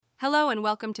Hello and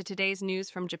welcome to today's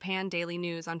news from Japan Daily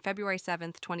News on February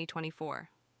 7th, 2024.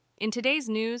 In today's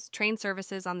news, train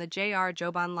services on the JR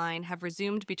Joban line have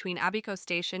resumed between Abiko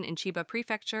Station in Chiba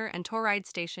Prefecture and Toride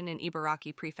Station in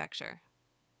Ibaraki Prefecture.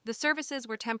 The services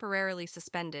were temporarily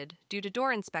suspended due to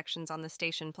door inspections on the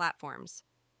station platforms.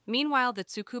 Meanwhile, the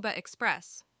Tsukuba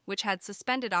Express, which had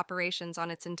suspended operations on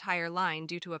its entire line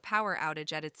due to a power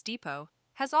outage at its depot,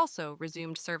 has also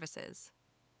resumed services.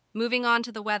 Moving on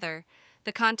to the weather,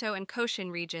 the Kanto and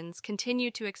Koshin regions continue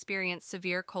to experience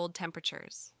severe cold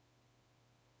temperatures.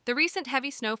 The recent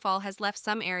heavy snowfall has left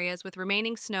some areas with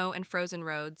remaining snow and frozen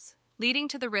roads, leading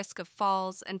to the risk of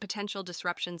falls and potential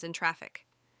disruptions in traffic.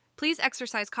 Please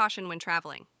exercise caution when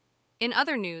traveling. In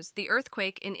other news, the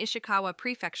earthquake in Ishikawa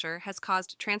Prefecture has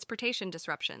caused transportation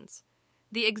disruptions.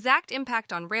 The exact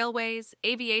impact on railways,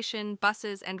 aviation,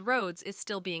 buses, and roads is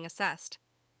still being assessed.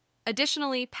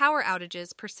 Additionally, power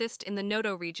outages persist in the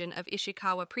Noto region of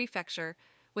Ishikawa Prefecture,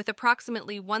 with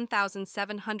approximately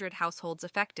 1,700 households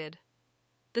affected.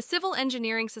 The Civil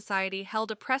Engineering Society held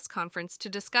a press conference to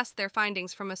discuss their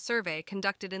findings from a survey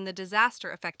conducted in the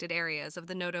disaster-affected areas of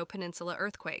the Noto Peninsula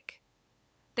earthquake.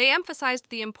 They emphasized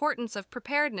the importance of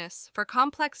preparedness for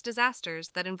complex disasters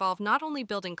that involve not only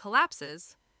building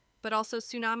collapses, but also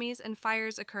tsunamis and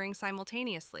fires occurring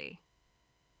simultaneously.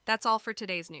 That's all for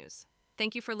today's news.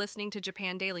 Thank you for listening to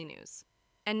Japan Daily News.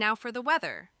 And now for the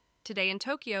weather. Today in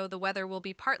Tokyo, the weather will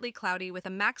be partly cloudy with a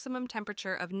maximum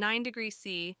temperature of 9 degrees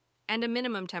C and a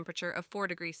minimum temperature of 4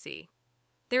 degrees C.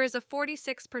 There is a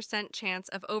 46% chance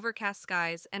of overcast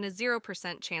skies and a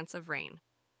 0% chance of rain.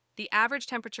 The average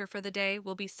temperature for the day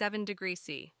will be 7 degrees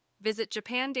C. Visit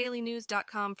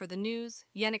japandailynews.com for the news,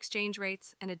 yen exchange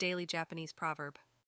rates, and a daily Japanese proverb.